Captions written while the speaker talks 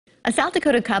A South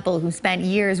Dakota couple who spent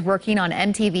years working on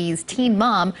MTV's Teen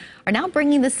Mom are now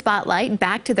bringing the spotlight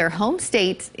back to their home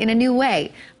state in a new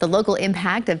way. The local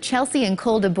impact of Chelsea and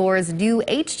Cole DeBoer's new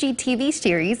HGTV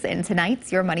series in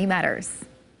tonight's Your Money Matters.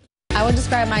 I would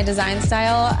describe my design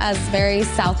style as very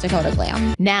South Dakota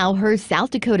glam. Now her South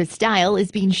Dakota style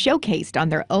is being showcased on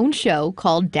their own show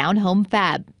called Down Home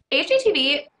Fab.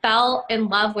 HGTV fell in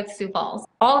love with Sioux Falls,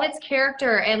 all of its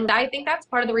character, and I think that's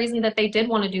part of the reason that they did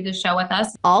want to do this show with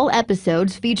us. All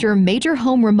episodes feature major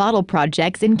home remodel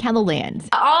projects in Kettleland.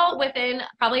 All within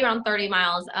probably around 30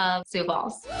 miles of Sioux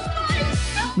Falls.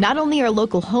 Not only are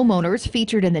local homeowners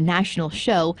featured in the national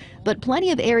show, but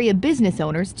plenty of area business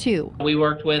owners too. We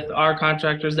worked with our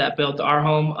contractors that built our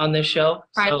home on this show.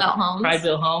 Pride-built homes.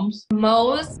 Pride-built homes.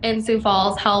 Moe's in Sioux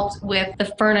Falls helped with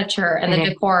the furniture and the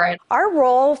decor. Our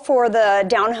role for the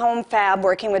Down Home Fab,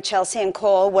 working with Chelsea and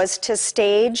Cole, was to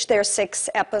stage their 6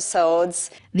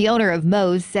 episodes. The owner of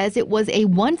Moe's says it was a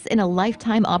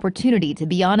once-in-a-lifetime opportunity to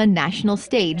be on a national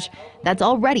stage that's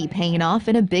already paying off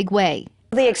in a big way.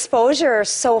 The exposure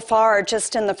so far,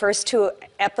 just in the first 2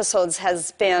 episodes,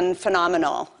 has been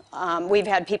phenomenal. We've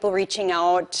had people reaching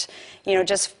out,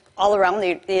 just all around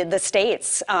the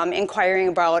states, inquiring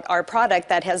about our product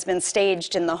that has been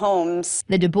staged in the homes.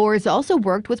 The DeBoer's also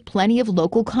worked with plenty of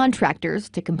local contractors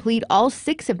to complete all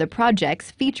 6 of the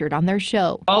projects featured on their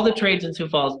show. All the trades in Sioux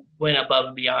Falls went above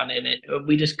and beyond in it.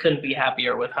 We just couldn't be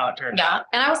happier with how it turned out.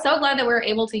 And I was so glad that we were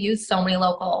able to use so many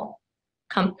local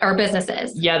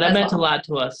businesses. Yeah, that meant a lot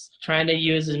to us. Trying to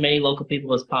use as many local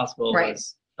people as possible Right.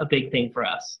 was a big thing for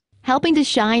us. Helping to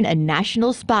shine a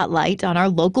national spotlight on our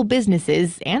local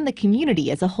businesses and the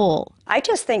community as a whole. I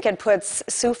just think it puts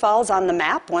Sioux Falls on the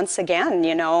map once again.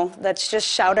 Let's just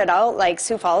shout it out like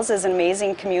Sioux Falls is an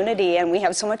amazing community and we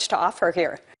have so much to offer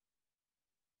here.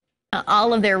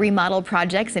 All of their remodel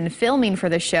projects and filming for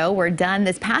the show were done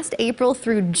this past April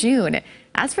through June.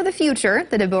 As for the future,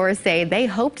 the DeBoer's say they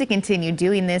hope to continue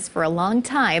doing this for a long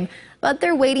time, but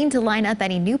they're waiting to line up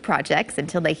any new projects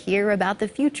until they hear about the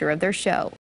future of their show.